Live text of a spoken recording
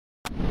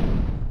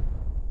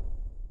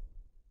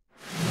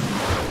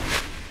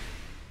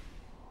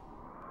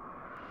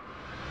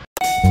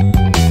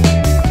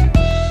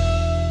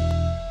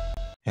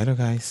Hello,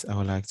 guys. I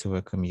would like to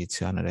welcome you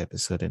to another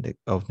episode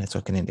of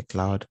Networking in the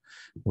Cloud,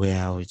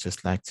 where I would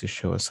just like to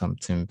show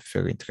something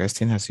very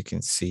interesting, as you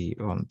can see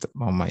on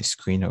my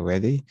screen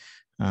already.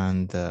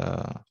 And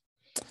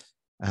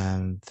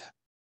and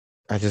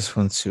I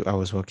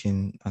was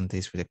working on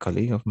this with a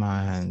colleague of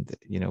mine,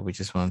 and we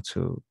just want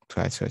to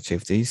try to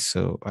achieve this.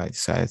 So I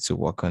decided to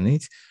work on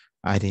it.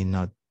 I did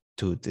not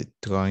do the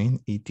drawing,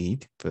 he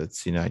did, but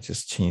I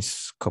just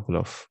changed a couple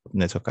of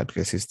network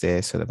addresses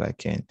there so that I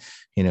can,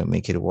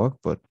 make it work.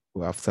 But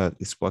after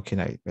it's working,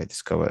 I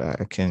discovered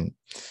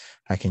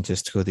I can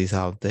just throw this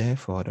out there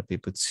for other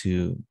people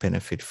to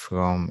benefit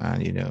from.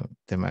 And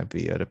there might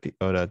be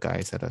other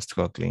guys that are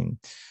struggling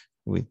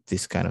with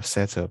this kind of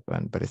setup.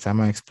 And by the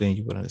time I explain,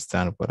 you will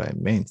understand what I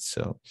meant.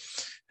 So,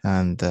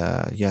 and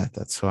yeah,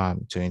 that's why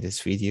I'm doing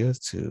this video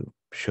to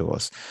show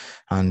us.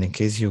 And in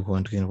case you're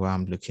wondering why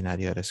I'm looking at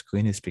the other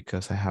screen, it's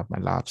because I have my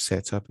lab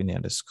set up in the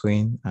other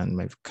screen and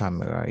my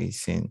camera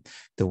is in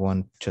the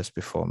one just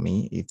before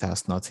me. It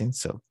has nothing.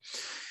 So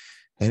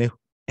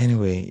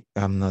anyway,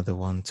 I'm not the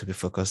one to be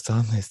focused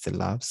on. It's the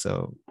lab.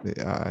 So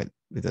it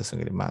doesn't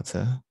really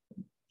matter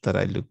that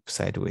I look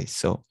sideways.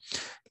 So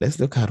let's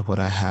look at what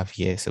I have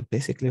here. So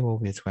basically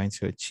what we're trying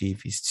to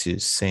achieve is to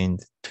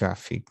send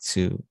traffic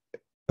to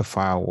a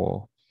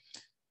firewall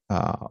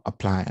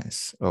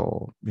appliance,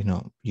 or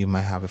you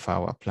might have a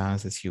firewall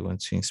appliance that you want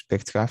to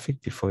inspect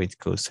traffic before it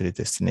goes to the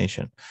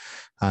destination.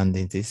 And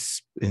in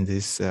this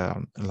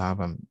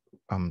lab,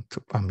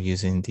 I'm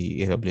using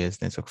the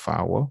AWS Network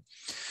Firewall.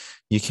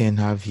 You can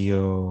have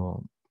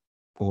your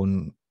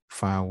own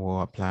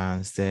firewall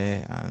appliance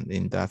there, and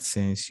in that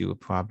sense, you will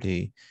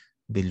probably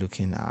be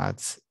looking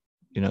at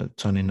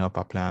turning up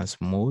appliance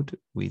mode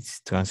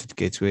with transit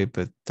gateway,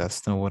 but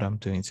that's not what I'm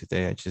doing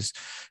today. I just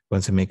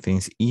want to make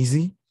things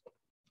easy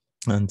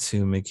and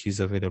to make use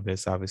of AWS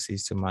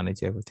services to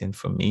manage everything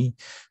for me.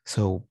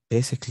 So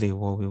basically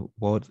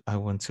what I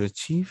want to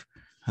achieve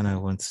and I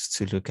want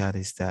to look at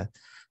is that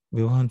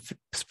we want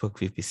Spoke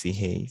VPC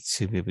here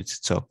to be able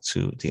to talk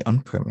to the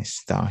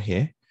on-premise down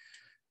here,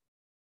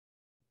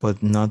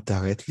 but not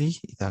directly.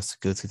 It has to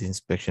go to the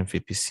inspection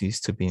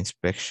VPCs to be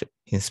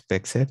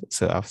inspected.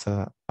 So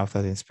after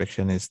the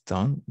inspection is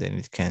done, then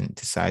it can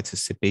decide to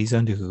say, based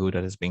on the rule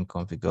that has been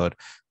configured,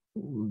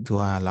 do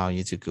I allow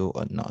you to go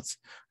or not?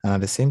 And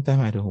at the same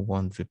time, I don't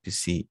want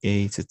VPC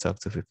A to talk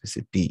to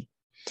VPC B.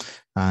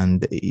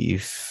 And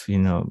if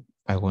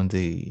I want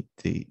the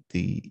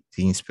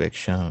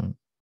inspection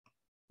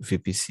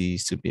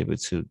VPCs to be able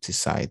to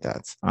decide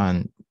that.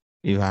 And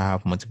if I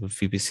have multiple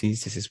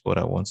VPCs, this is what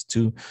I want to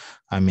do.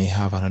 I may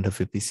have another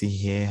VPC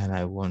here, and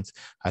I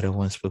don't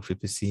want Spoke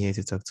VPC here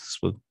to talk to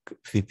Spoke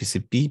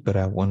VPC B, but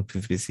I want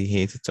VPC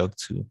here to talk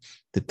to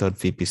the third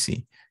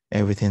VPC.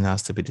 Everything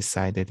has to be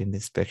decided in the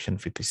inspection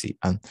VPC.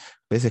 And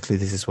basically,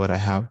 this is what I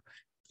have.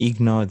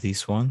 Ignore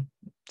this one.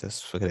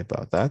 Just forget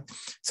about that.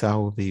 So I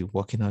will be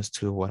walking us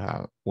through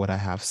what I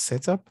have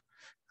set up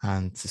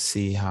and to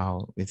see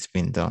how it's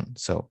been done.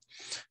 So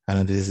I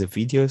know this is a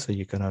video, so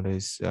you can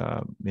always,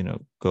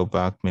 go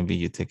back. Maybe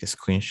you take a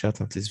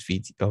screenshot of this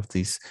video, of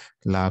this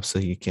lab, so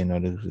you can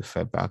always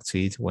refer back to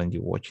it when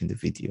you're watching the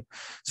video.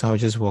 So I'll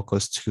just walk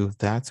us through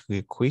that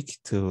real quick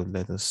to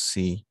let us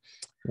see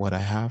what I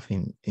have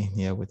in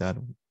here without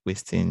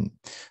wasting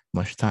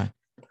much time.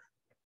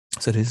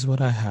 So this is what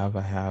I have.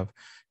 I have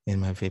in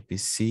my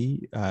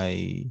VPC.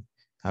 I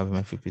have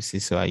my VPC.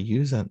 So I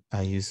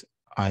use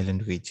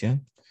island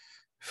region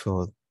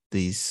for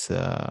this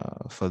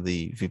for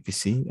the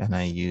VPC, and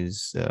I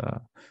use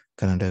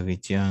Canada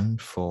region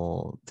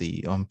for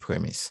the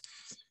on-premise.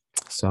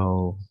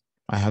 So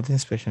I have the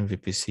inspection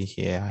VPC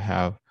here. I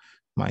have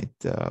my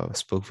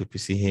Spoke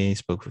VPC here,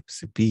 Spoke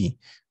VPC B.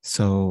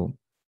 So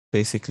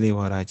basically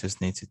what I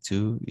just need to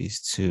do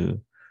is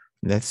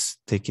let's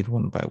take it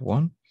one by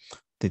one.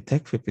 The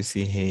tech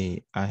VPC here,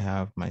 I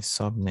have my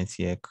subnet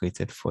here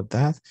created for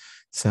that.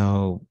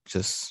 So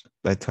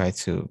I try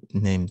to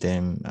name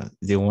them.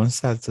 The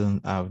ones that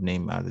don't have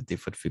name are the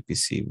default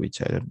VPC,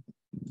 which I don't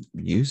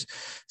use.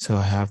 So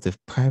I have the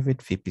private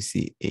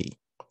VPC A.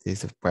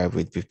 This is a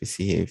private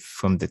VPC A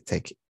from the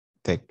tech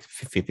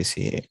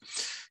VPC A.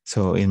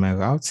 So in my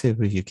route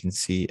table, you can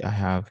see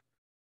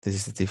this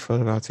is the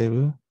default route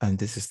table, and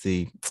this is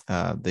the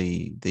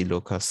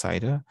local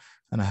CIDR,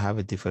 and I have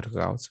a default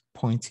route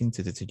pointing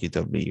to the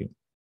TGW.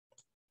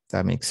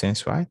 That makes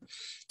sense, right?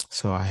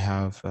 So I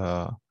have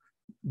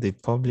the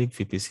public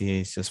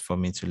VPC is just for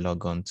me to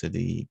log on to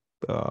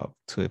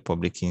a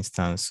public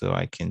instance, so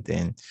I can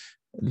then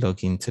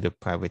log into the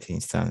private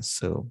instance.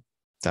 So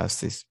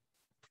that's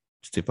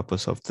the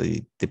purpose of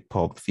the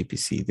pub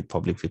VPC, the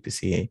public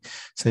VPC A.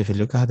 So if you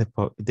look at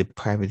the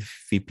private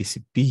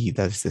VPC B,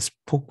 that is the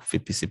Spoke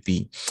VPC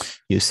B,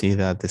 you see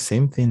that the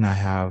same thing I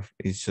have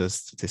is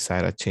just the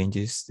CIDR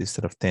changes.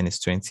 Instead of 10 is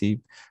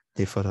 20.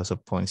 Default also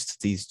points to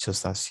these,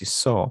 just as you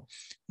saw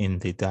in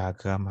the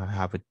diagram. I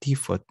have a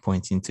default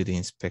pointing to the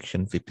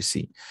inspection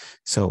VPC.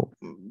 So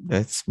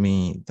that's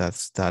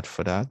that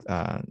for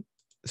that.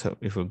 So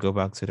if we go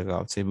back to the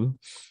route table,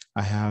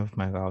 I have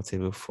my route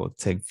table for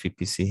tech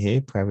VPC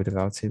here, private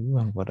route table.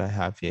 And what I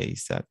have here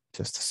is that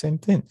just the same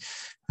thing.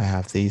 I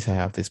have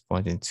this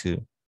pointing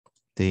to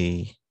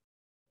the,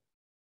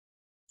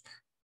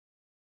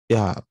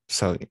 yeah,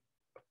 sorry.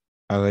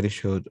 I already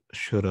showed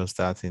us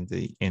that in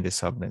the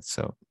subnet.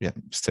 So yeah,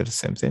 still the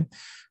same thing.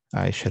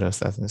 I showed us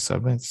that in the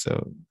subnet.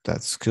 So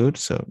that's good.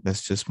 So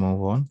let's just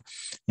move on.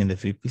 In the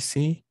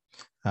VPC,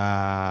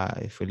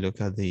 if we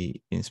look at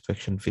the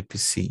inspection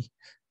VPC,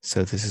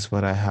 so this is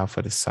what I have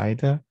for the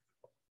CIDR.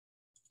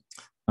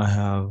 I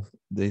have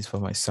this for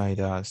my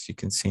CIDR, as you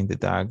can see in the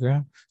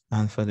diagram.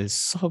 And for the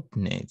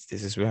subnet,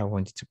 this is where I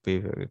want you to pay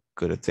very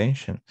good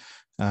attention.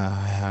 I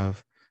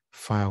have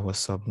firewall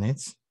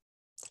subnets,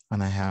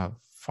 and I have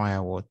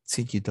firewall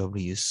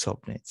TGW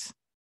subnet.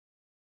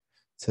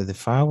 So the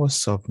firewall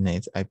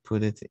subnet, I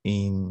put it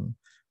in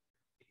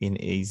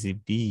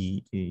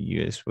AZB,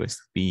 US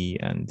West B,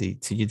 and the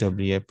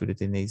TGW, I put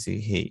it in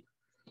AZA.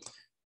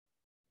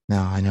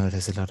 Now, I know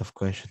there's a lot of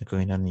questions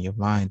going on in your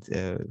mind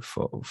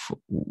for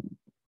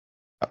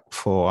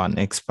an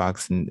expert,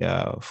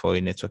 for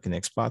a networking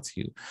expert.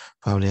 You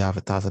probably have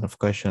 1,000 of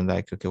questions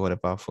like, okay, what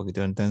about for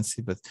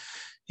redundancy? But,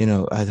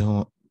 I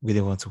don't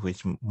really want to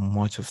waste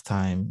much of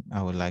time.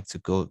 I would like to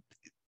go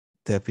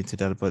step into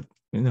that, but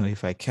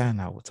if I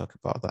can, I will talk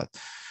about that.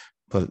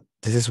 But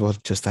this is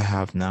what just I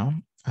have now.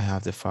 I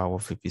have the firewall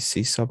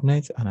VPC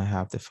subnet and I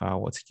have the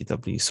firewall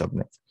TGW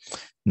subnet.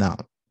 Now,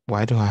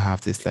 why do I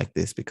have this like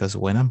this? Because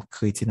when I'm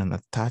creating an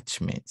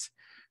attachment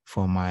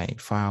for my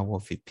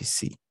firewall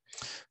VPC,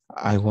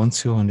 I want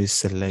to only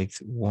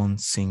select one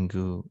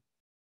single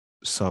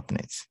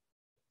subnet,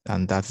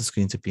 and that is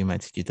going to be my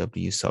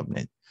TGW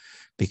subnet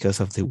because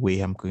of the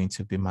way I'm going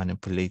to be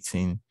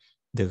manipulating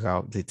the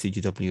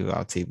TGW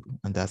route table,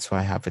 and that's why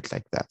I have it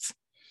like that.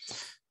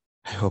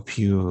 I hope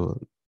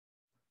you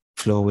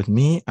flow with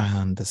me and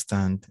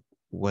understand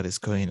what is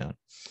going on.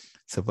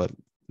 So, but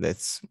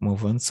let's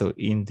move on. So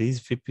in this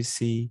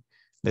VPC,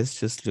 let's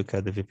just look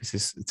at the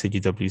VPC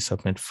TGW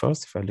subnet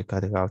first. If I look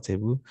at the route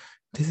table,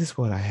 this is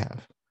what I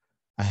have.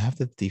 I have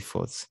the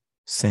defaults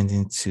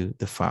sending to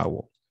the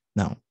firewall.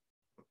 Now,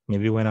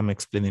 maybe when I'm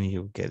explaining,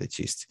 you'll get the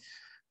gist.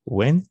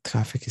 When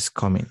traffic is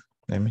coming,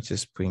 let me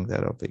just bring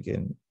that up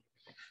again.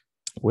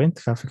 When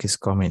traffic is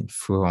coming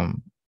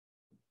from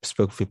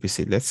Spoke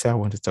VPC, let's say I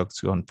want to talk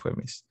to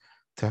on-premise.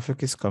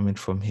 Traffic is coming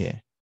from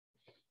here.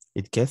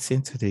 It gets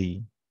into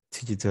the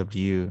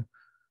TGW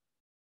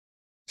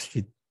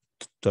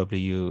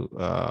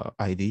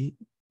ID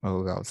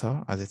or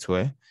router, as it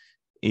were.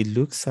 It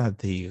looks at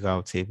the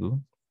route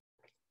table.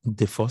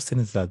 The first thing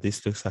is that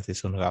this looks at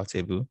its own route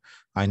table.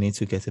 I need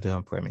to get to the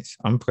on-premise.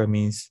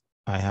 On-premise,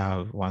 I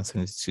have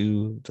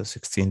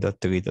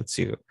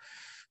 172.16.3.0.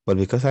 But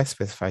because I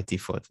specify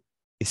default,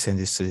 it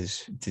sends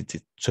this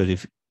to the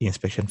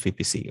inspection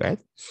VPC, right?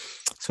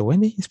 So when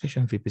the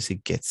inspection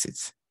VPC gets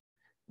it,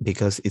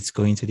 because it's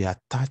going to the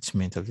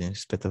attachment of the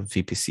inspector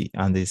VPC,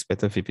 and the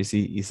inspector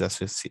VPC is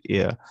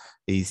associated,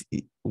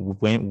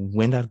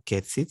 when that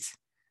gets it,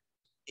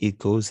 it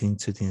goes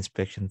into the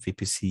inspection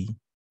VPC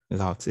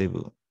route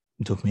table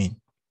domain.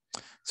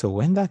 So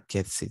when that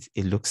gets it,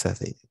 it looks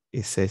at it.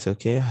 It says,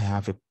 okay, I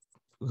have a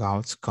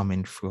route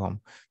coming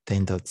from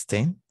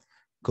 10.10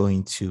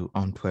 going to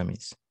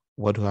on-premise.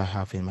 What do I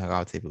have in my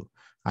route table?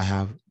 I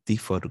have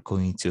default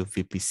going to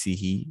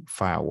VPC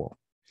firewall.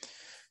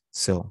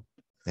 So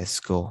let's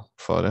go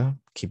further.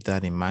 Keep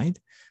that in mind.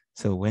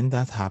 So when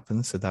that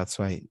happens, so that's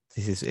why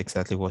this is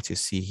exactly what you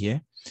see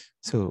here.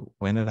 So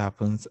when it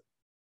happens,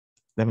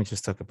 let me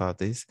just talk about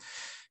this.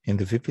 In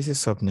the VPC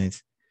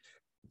subnet,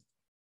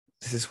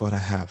 this is what I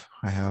have.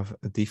 I have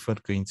a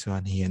default going to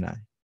an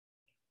ENI.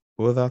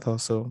 With that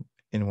also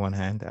in one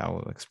hand, I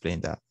will explain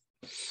that.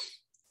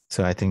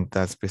 So I think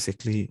that's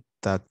basically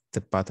the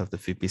part of the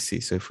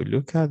VPC. So if we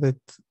look at it,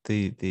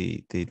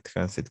 the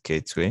transit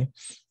gateway,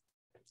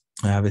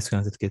 I have a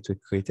transit gateway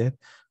created.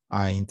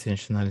 I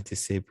intentionally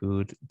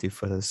disabled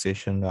default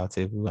association route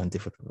table and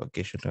default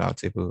propagation route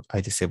table.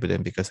 I disable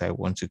them because I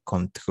want to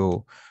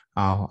control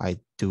how I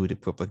do the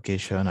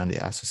propagation and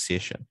the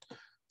association.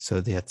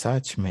 So the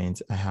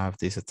attachment, I have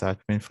this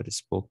attachment for the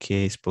spoke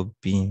A, spoke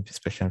B,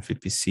 special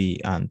VPC,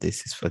 and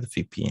this is for the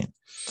VPN.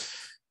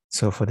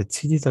 So for the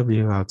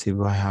TGW route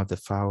table, I have the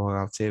firewall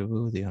route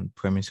table, the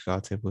on-premise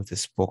route table, the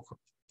spoke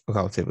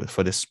route table.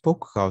 For the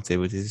spoke route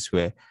table, this is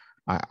where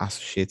I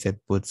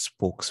associated both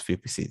spokes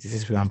VPC. This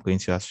is where I'm going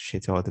to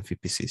associate all the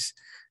VPCs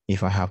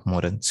if I have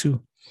more than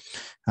two.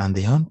 And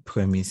the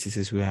on-premise, this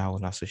is where I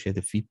will associate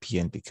the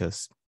VPN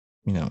because,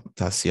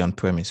 that's the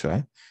on-premise,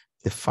 right?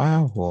 The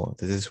firewall,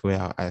 this is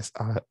where I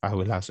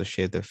will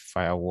associate the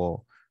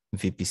firewall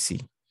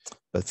VPC.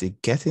 But to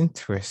get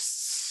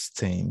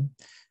interesting,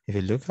 if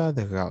you look at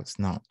the routes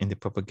now, in the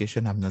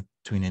propagation, I'm not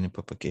doing any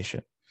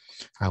propagation.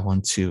 I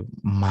want to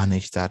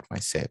manage that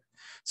myself.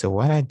 So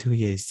what I do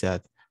here is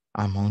that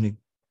I'm only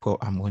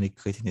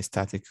creating a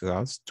static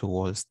route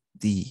towards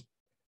the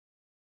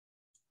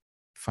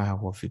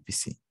firewall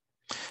VPC.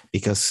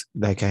 Because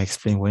like I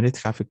explained, when the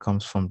traffic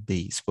comes from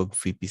the spoke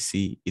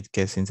VPC, it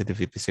gets into the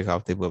VPC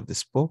route table of the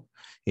spoke.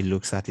 It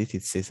looks at it,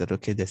 it says that,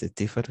 okay, there's a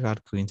different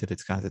route going to the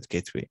transit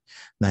gateway.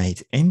 Now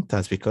it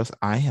enters because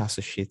I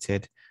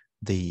associated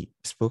the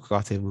spoke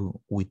route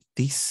table with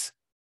this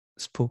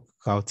spoke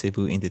route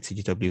table in the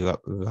TGW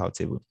route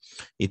table.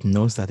 It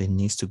knows that it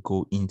needs to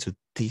go into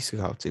this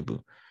route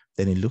table.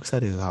 Then it looks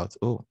at the route.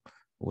 Oh,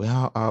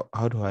 well,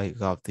 how do I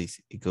route this?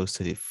 It goes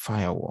to the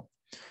firewall.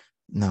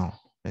 Now,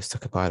 let's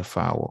talk about the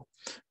firewall.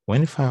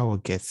 When the firewall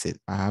gets it,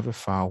 I have a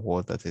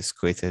firewall that is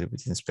created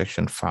with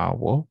inspection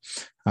firewall.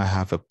 I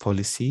have a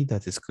policy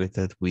that is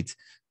created with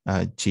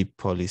G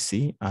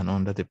policy, and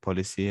under the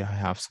policy, I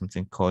have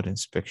something called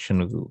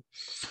inspection rule.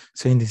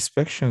 So in the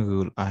inspection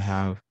rule,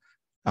 I've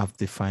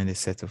defined a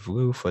set of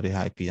rules for the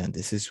IP, and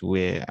this is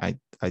where I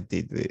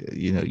did the,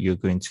 you're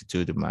going to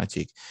do the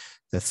magic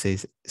that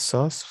says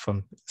source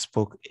from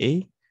spoke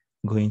A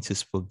going to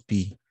spoke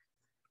B.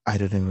 I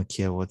don't even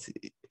care what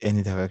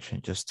any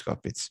direction, just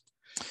drop it.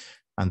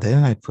 And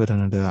then I put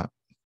another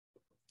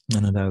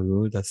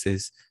rule that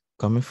says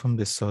coming from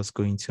the source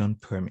going to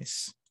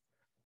on-premise.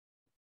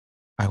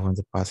 I want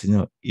to pass,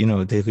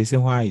 the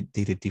reason why I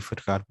did a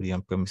default route with the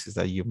on-premise is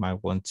that you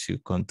might want to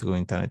control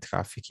internet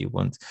traffic. You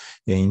want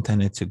your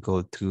internet to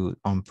go through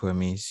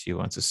on-premise. You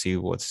want to see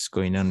what's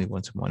going on. You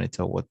want to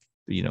monitor what,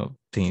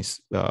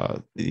 things,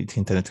 the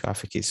internet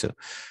traffic is.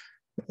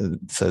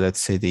 So let's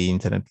say the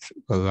internet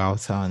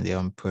router on the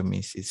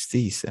on-premise is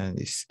this, and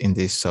it's in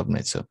this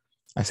subnet. So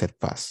I said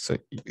pass. So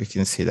you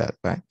can see that,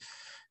 right?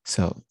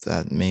 So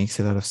that makes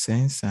a lot of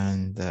sense.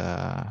 And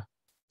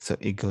so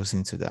it goes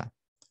into that.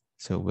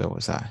 So where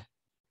was I?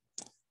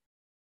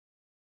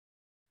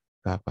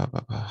 I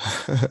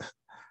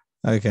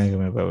can't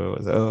remember where it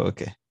was. Oh,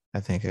 okay.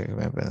 I think I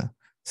remember now.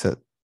 So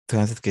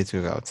transit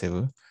gateway route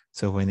table.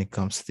 So when it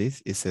comes to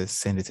this, it says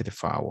send it to the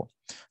firewall.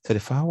 So the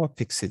firewall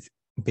picks it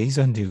based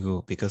on the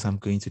rule, because I'm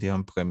going to the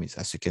on-premise.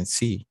 As you can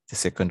see, the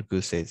second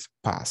rule says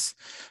pass.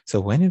 So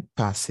when it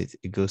passes,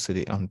 it goes to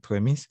the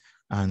on-premise.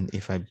 And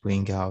if I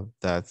bring out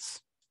that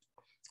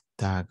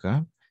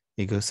diagram,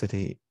 it goes to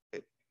the,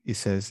 it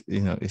says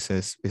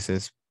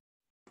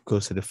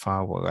goes to the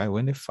firewall, right?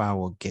 When the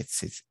firewall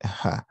gets it,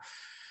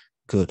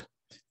 good.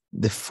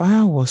 The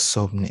firewall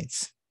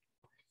subnets.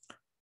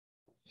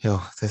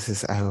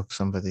 I hope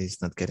somebody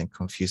is not getting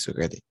confused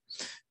already.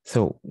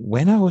 So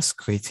when I was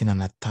creating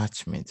an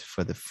attachment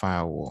for the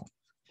firewall,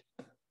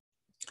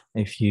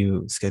 if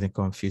you're getting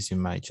confused, you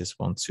might just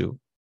want to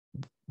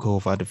go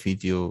over the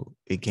video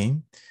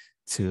again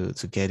to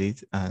get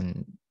it.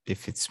 And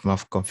if it's more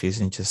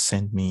confusing, just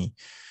send me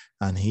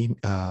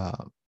a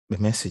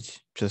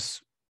message.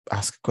 Just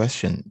ask a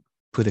question,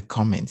 put a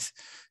comment,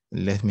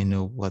 let me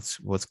know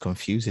what's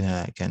confusing,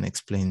 and I can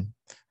explain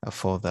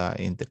further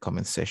in the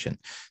comment section.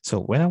 So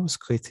when I was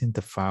creating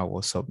the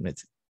firewall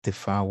subnet, the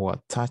firewall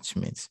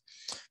attachment,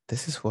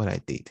 this is what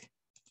I did.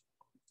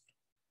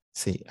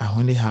 See, I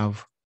only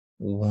have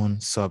one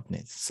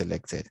subnet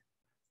selected.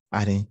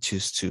 I didn't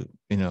choose two.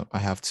 I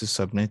have two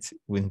subnets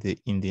in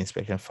the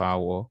inspection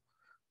firewall,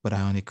 but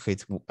I only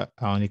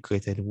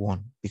created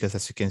one, because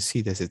as you can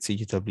see, there's a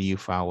TGW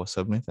firewall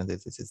subnet, and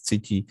there's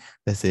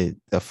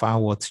a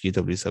firewall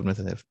TGW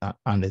subnet,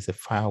 and there's a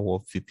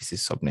firewall VPC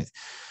subnet.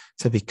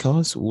 So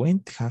because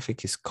when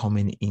traffic is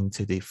coming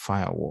into the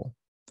firewall,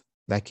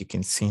 like you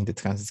can see in the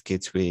transit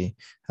gateway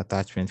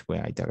attachment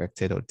where I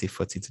directed or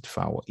defaulted to the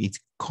firewall, it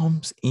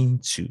comes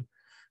into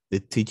the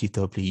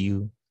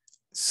TGW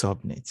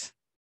subnet.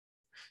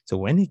 So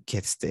when it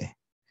gets there,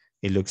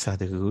 it looks at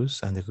the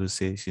rules, and the rule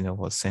says,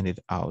 send it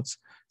out.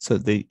 So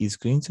it's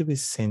going to be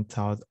sent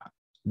out.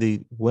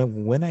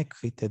 When I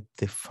created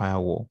the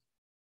firewall,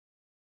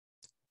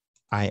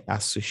 I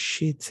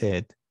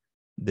associated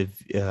the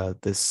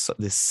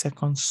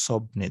second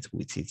subnet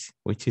with it,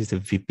 which is the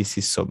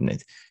VPC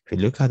subnet. If you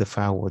look at the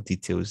firewall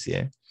details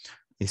here,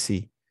 you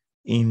see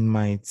in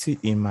my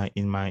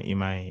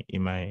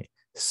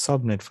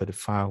subnet for the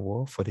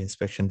firewall for the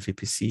inspection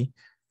VPC,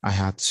 I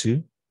had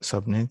two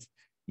subnets,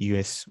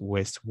 US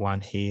West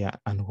 1A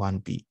and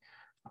 1B.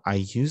 I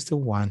used the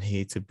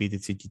 1A to be the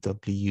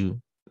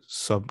TGW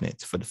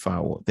subnet for the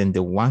firewall. Then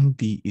the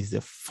 1B is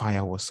the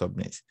firewall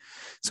subnet.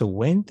 So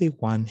when the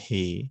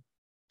 1A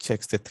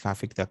checks the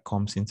traffic that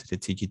comes into the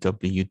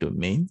TGW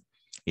domain,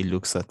 it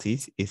looks at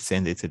it, it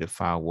sends it to the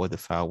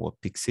firewall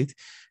picks it.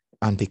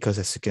 And because,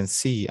 as you can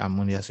see, I'm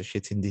only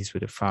associating this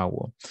with the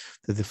firewall.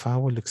 So the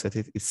firewall looks at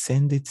it, it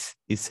sends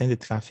the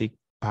traffic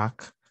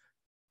back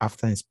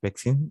after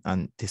inspecting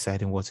and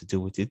deciding what to do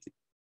with it.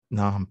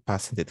 Now I'm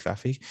passing the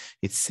traffic.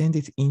 It sends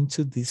it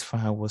into this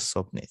firewall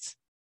subnet.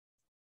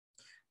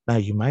 Now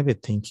you might be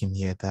thinking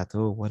here that,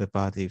 oh, what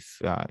about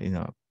if I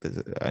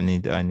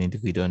need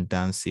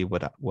redundancy?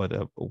 What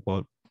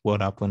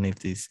happens if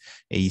this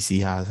AC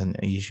has an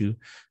issue?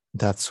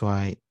 That's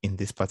why in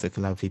this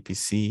particular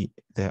VPC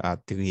there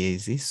are 3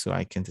 AZs, so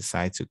I can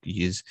decide to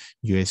use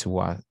EU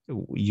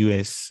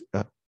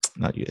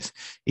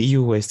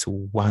West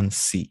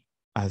 1C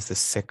as the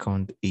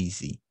second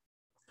AZ.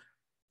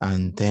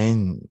 And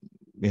then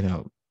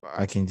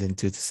I can then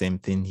do the same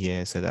thing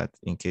here so that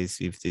in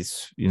case if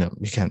this, you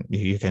can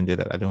do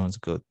that. I don't want to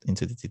go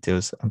into the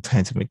details. I'm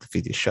trying to make the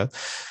video short.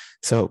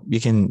 So you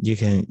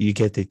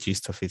get the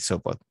gist of it. So,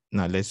 but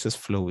now let's just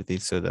flow with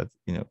it so that,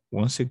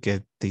 once you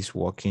get this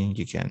working,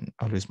 you can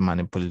always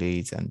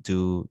manipulate and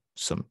do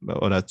some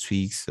other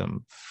tweaks,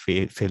 some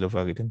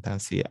failover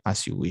redundancy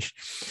as you wish.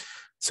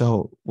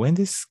 So when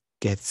this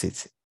gets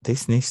it,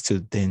 this needs to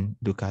then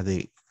look at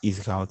the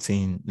is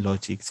routing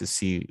logic to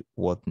see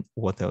what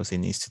else it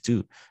needs to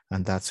do.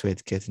 And that's where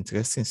it gets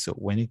interesting. So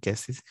when it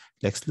gets it,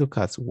 let's look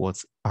at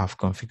what I've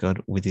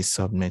configured with this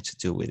subnet to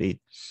do with it.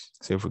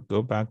 So if we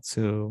go back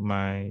to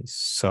my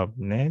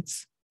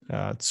subnet,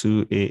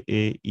 to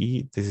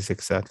AAE, this is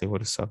exactly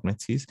what the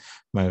subnet is.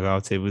 My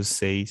route table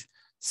says,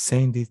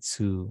 send it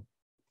to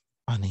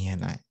an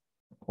ENI.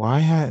 Why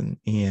an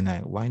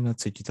ENI? Why not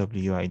to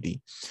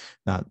TGWID?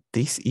 Now,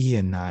 this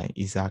ENI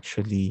is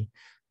actually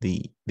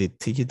the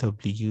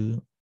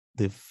TGW,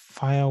 the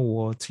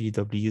firewall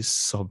TGW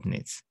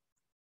subnet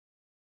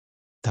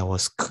that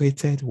was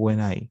created when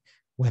I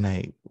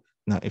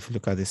now if you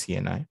look at this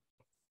ENI,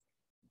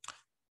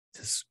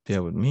 just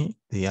bear with me.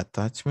 The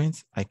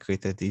attachment, I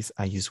created this,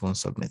 I use one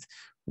subnet.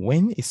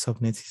 When a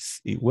subnet is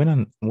when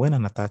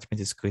an attachment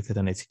is created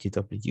on a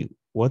TGW,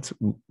 what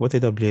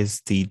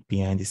AWS did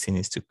behind the scene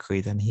is to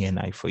create an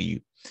ENI for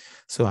you.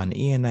 So an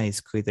ENI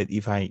is created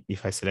if I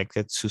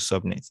selected two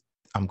subnets,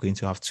 I'm going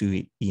to have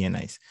two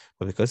ENIs.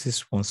 But because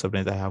it's one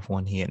subnet, I have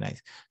one ENI.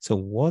 So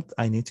what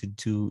I need to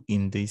do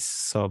in this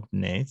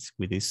subnet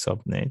with this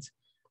subnet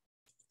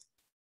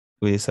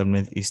is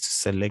to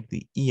select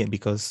the EN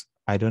because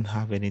I don't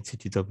have any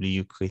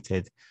TGW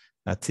created,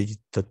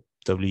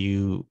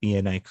 TGW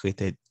ENI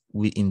created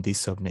within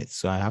this subnet.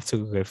 So I have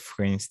to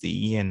reference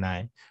the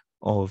ENI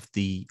of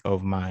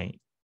my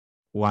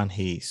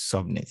 1A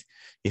subnet.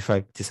 If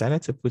I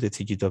decided to put a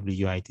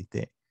TGW ID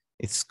there,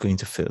 it's going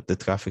to fail. The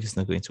traffic is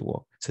not going to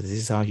work. So this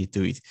is how you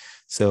do it.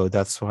 So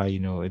that's why,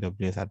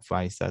 AWS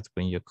advised that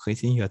when you're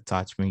creating your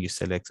attachment, you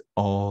select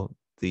all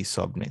the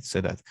subnets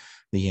so that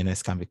the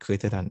ENS can be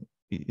created and,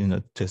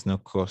 there's no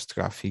cross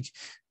traffic.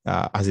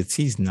 As it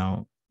is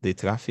now, the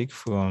traffic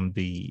from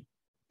the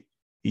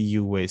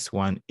EUS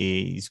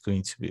 1A is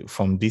going to be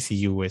from this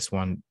EUS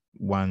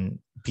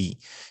 1B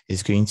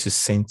is going to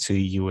send to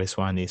EUS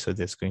 1A. So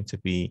there's going to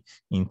be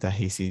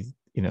inter-hazy,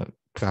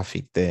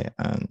 traffic there.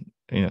 And,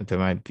 there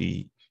might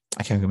be,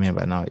 I can't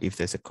remember now if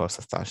there's a cost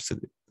attached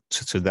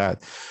to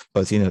that,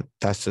 but,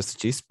 that's just the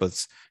gist.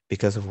 But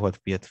because of what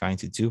we are trying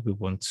to do, we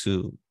want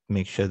to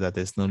make sure that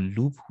there's no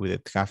loop with the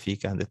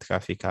traffic and the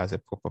traffic has a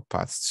proper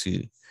path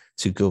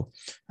to go.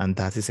 And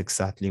that is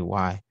exactly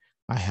why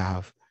I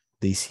have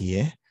this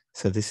here.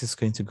 So this is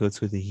going to go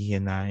to the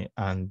ENI,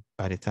 and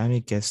by the time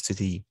it gets to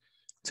the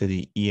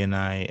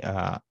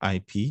ENI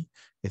IP,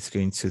 it's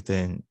going to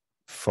then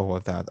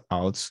forward that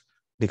out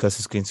because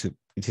it's going to,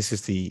 this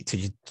is the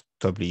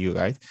TGW,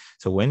 right?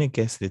 So when it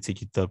gets to the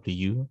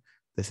TGW,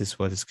 this is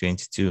what it's going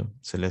to do.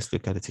 So let's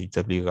look at the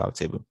TGW route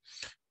table.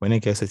 When it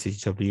gets to the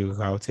TGW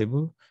route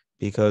table,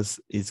 because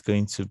it's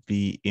going to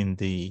be in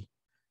the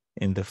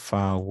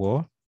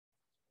firewall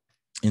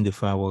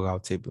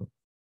route table.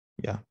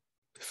 Yeah,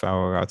 the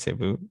firewall route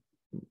table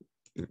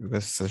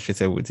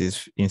associated with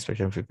this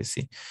inspection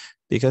VPC.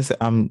 Because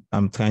I'm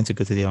trying to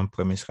go to the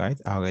on-premise, right?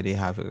 I already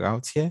have a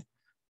route here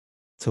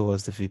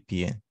towards the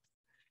VPN.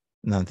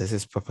 Now this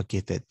is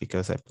propagated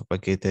because I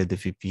propagated the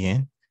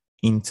VPN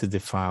into the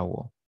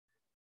firewall.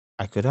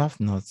 I could have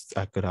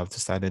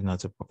decided not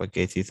to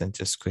propagate it and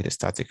just create a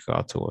static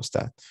route towards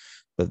that.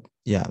 But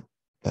yeah,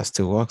 that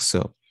still works.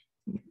 So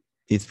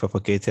it's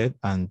propagated,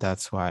 and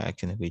that's why I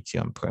can reach you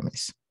on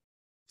premise.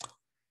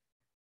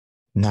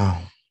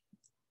 Now,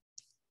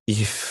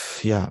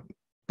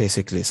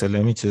 basically, so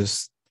let me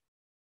just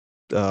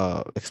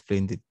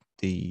explain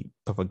the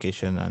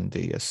propagation and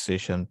the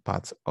association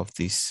part of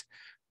this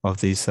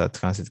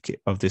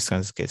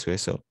transit gateway.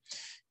 So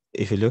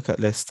if you look at,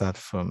 let's start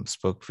from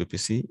Spoke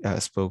VPC,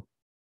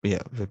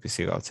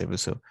 VPC route table.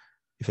 So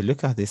if you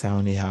look at this, I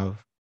only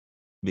have,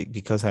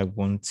 because I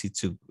wanted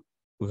to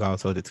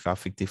route all the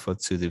traffic default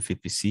to the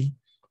VPC,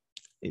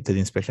 to the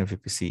inspection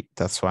VPC.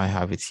 That's why I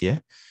have it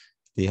here.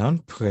 The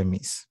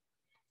on-premise,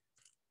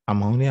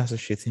 I'm only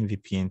associating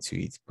VPN to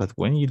it. But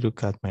when you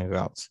look at my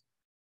routes,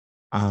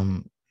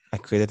 I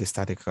created a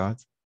static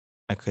route.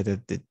 I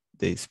created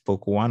the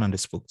Spoke 1 and the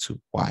Spoke 2.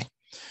 Why?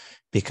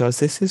 Because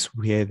this is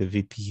where the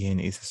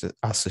VPN is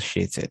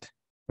associated,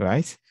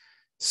 right?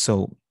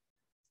 So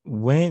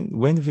when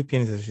the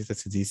VPN is associated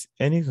to this,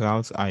 any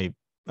route I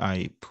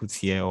put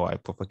here or I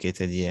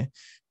propagated here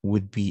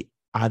would be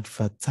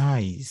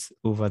advertised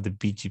over the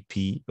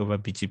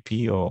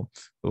BGP or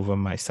over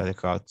my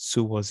static route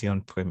towards the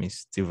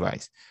on-premise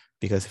device.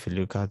 Because if you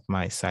look at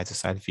my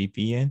site-to-site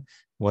VPN,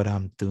 what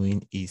I'm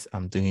doing is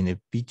I'm doing a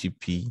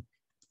BGP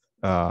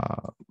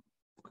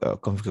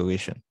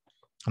configuration,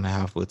 and I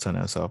have both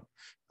tunnels up.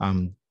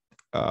 I'm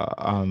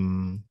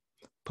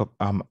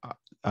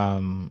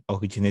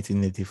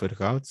originating a default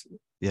route.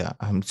 Yeah,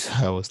 I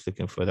was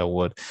looking for that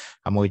word.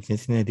 I'm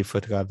originating a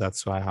default route.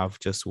 That's why I have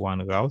just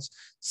one route.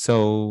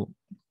 So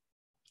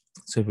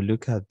if you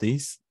look at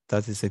this,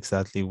 that is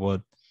exactly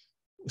what.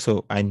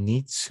 So I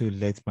need to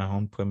let my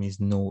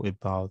on-premise know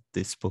about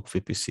the spoke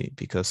VPC,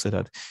 because so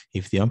that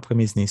if the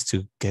on-premise needs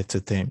to get to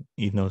them,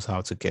 it knows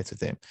how to get to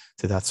them.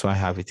 So that's why I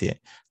have it here.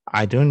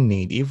 I don't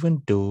need,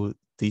 even though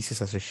this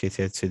is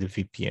associated to the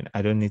VPN,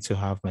 I don't need to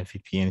have my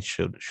VPN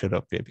showed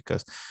up here,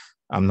 because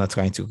I'm not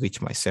trying to reach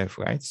myself,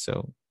 right?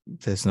 So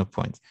there's no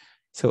point.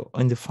 So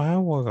on the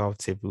firewall route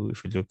table,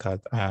 if you look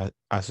at, I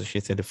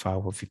associated the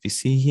firewall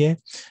VPC here,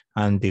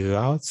 and the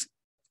routes,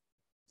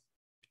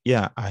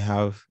 yeah, I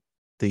have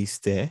these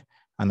there,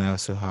 and I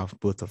also have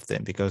both of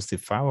them, because the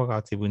firewall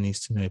route table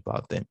needs to know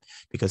about them,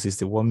 because it's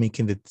the one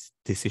making the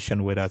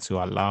decision whether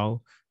to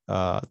allow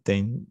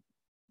then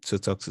to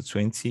talk to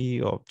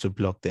 20 or to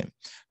block them.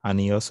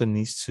 And it also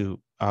needs to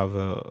have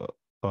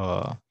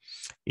uh,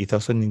 it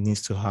also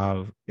needs to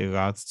have a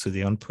route to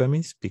the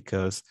on-premise,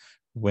 because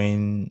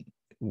when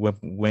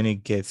when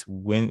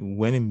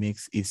it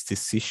makes its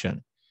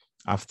decision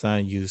after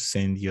you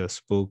send your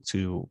spoke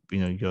to,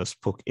 your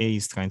spoke A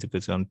is trying to go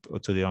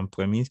to the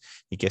on-premise,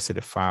 it gets to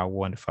the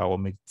firewall, and the firewall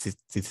makes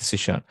the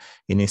decision.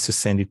 It needs to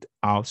send it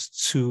out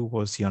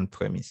towards the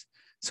on-premise.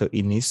 So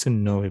it needs to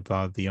know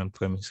about the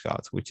on-premise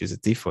route, which is a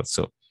default.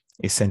 So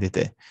it send it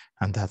there.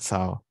 And that's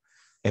how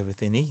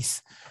everything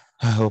is.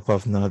 I hope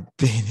I've not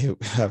been,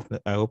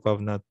 I hope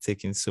I've not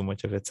taken so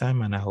much of your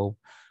time, and I hope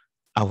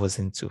I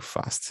wasn't too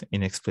fast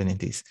in explaining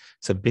this.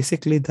 So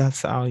basically,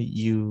 that's how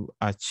you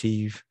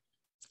achieve.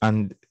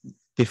 And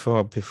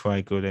before I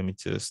go, let me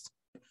just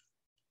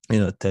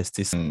test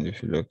this. And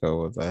if you look at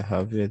what I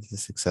have here, this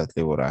is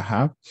exactly what I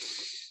have.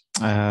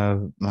 I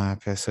have my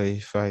so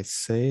if I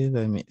say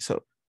let me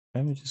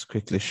just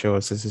quickly show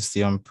us. This is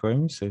the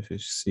on-premise. So if you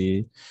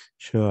see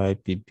show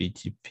IP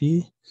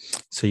BGP,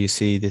 so you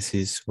see this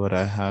is what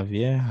I have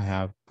here. I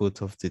have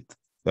both of the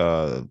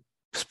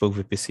spoke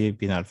VPC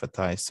being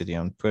advertised to the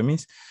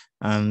on-premise,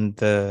 and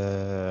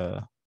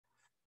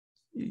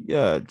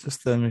yeah,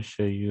 just let me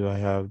show you. I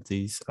have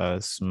this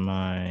as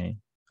my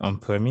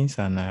on-premise,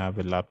 and I have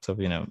a laptop,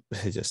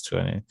 just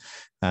running.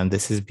 And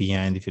this is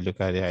behind, if you look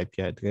at the IP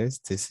address,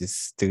 this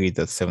is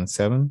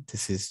 3.77.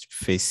 This is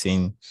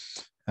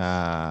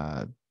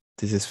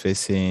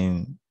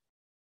facing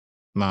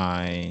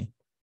my,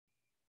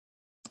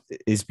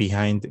 is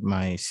behind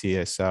my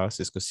CSR,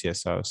 Cisco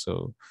CSR.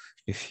 So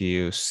if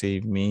you see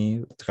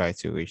me try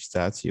to reach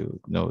that, you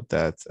know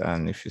that.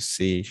 And if you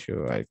see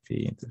show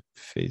IP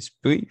interface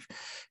brief,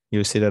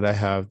 you'll see that I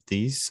have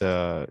these.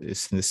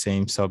 It's in the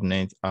same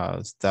subnet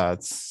as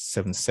that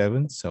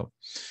 77. So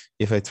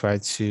if I try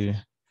to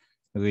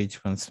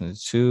reach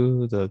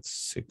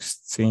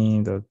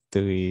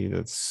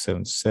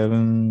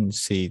 172.16.3.77,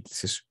 see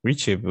this is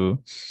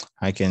reachable.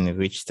 I can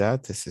reach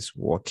that. This is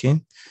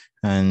working.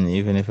 And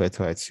even if I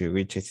try to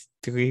reach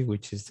 83,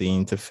 which is the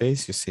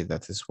interface, you see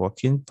that is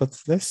working. But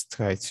let's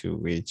try to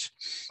reach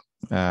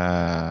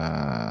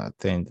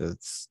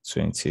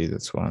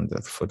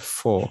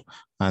 10.20.1.44.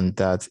 And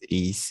that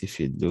is, if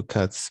you look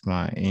at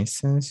my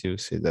instance, you'll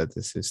see that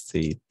this is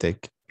the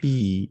tech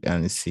B,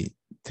 and you see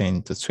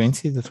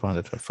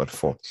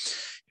 10.20.1.44.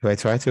 If I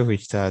try to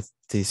reach that,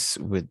 this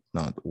would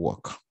not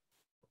work.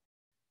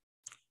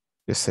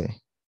 You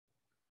see.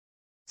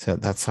 So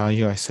that's how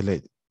you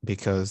isolate,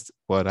 because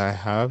what I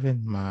have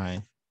in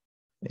my,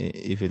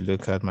 if you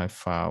look at my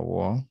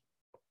firewall,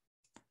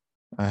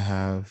 I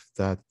have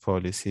that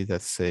policy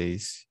that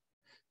says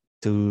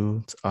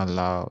don't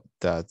allow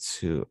that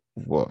to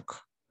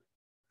work.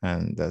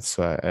 And that's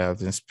why I have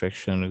the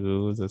inspection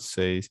rule that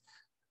says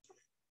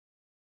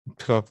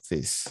drop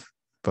this,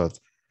 but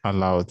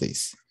allow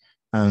this.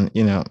 And,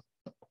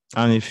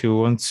 and if you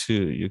want to,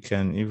 you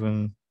can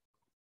even,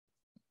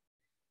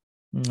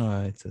 no,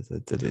 I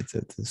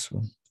deleted this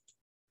one.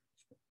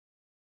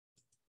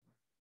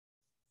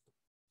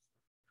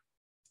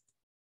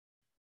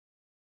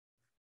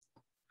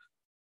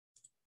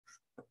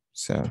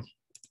 So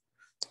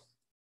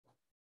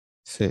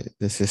see,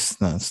 this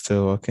is not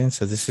still working.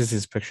 So this is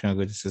inspection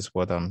rule. This is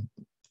what I'm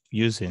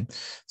using.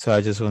 So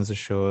I just want to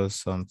show us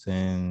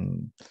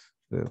something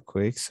real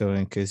quick. So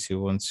in case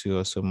you want to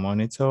also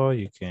monitor,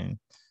 you can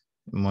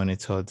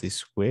monitor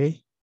this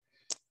way,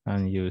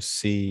 and you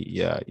see,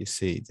 yeah, you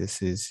see,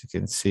 this is, you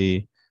can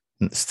see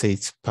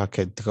state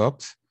packet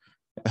dropped.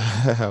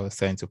 I was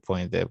trying to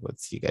point there, but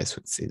you guys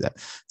would see that.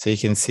 So you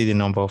can see the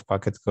number of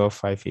packet dropped,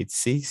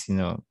 586,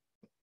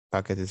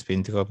 packet has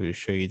been dropped. It will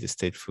show you the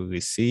stateful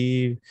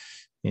receive,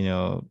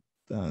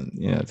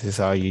 this is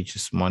how you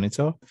just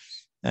monitor.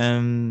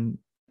 And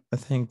I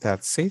think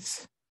that's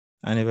it.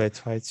 And if I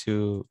try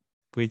to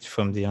bridge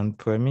from the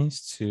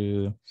on-premise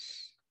to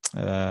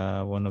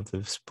one of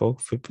the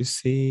spoke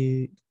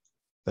VPC,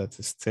 that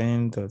is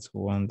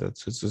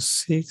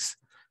 10.1.226.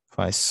 If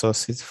I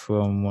source it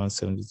from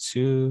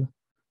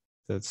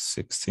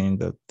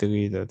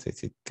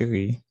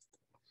 172.16.3.83,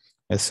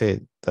 I say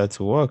that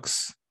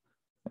works.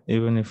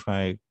 Even if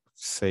I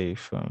say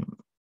from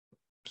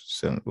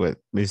So well,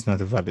 it's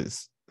not a valid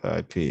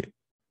IP.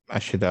 I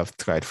should have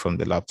tried from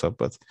the laptop,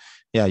 but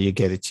yeah, you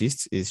get the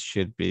gist. It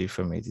should be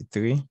from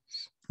 83.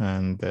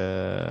 And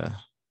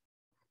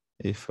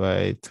if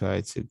I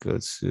try to go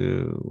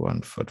to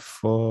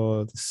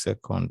 144, the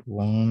second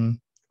one,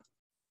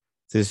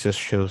 this just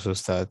shows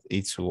us that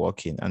it's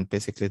working. And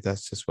basically,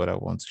 that's just what I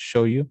want to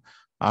show you.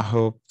 I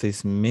hope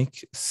this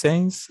makes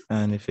sense.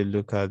 And if you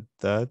look at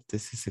that,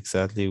 this is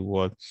exactly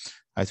what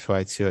I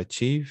try to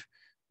achieve.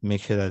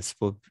 Make sure that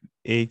spoke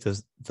A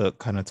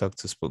cannot talk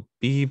to spoke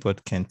B,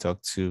 but can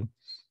talk to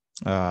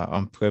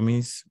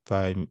on-premise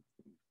by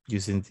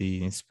using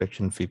the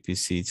inspection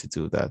VPC to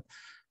do that.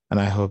 And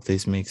I hope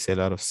this makes a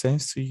lot of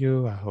sense to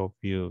you. I hope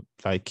you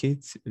like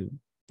it.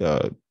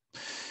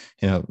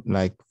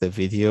 Like the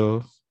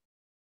video.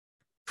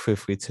 Feel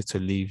free to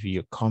leave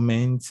your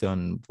comments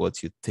on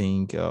what you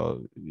think.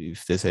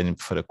 If there's any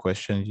further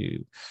questions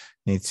you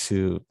need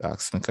to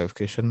ask some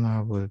clarification,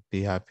 I will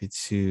be happy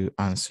to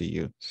answer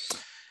you.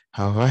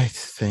 All right,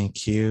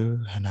 thank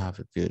you and have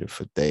a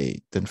beautiful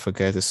day. Don't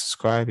forget to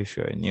subscribe if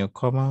you're a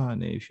newcomer,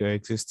 and if you're an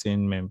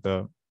existing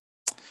member,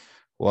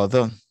 well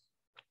done.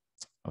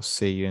 I'll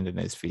see you in the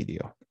next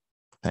video.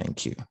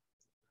 Thank you.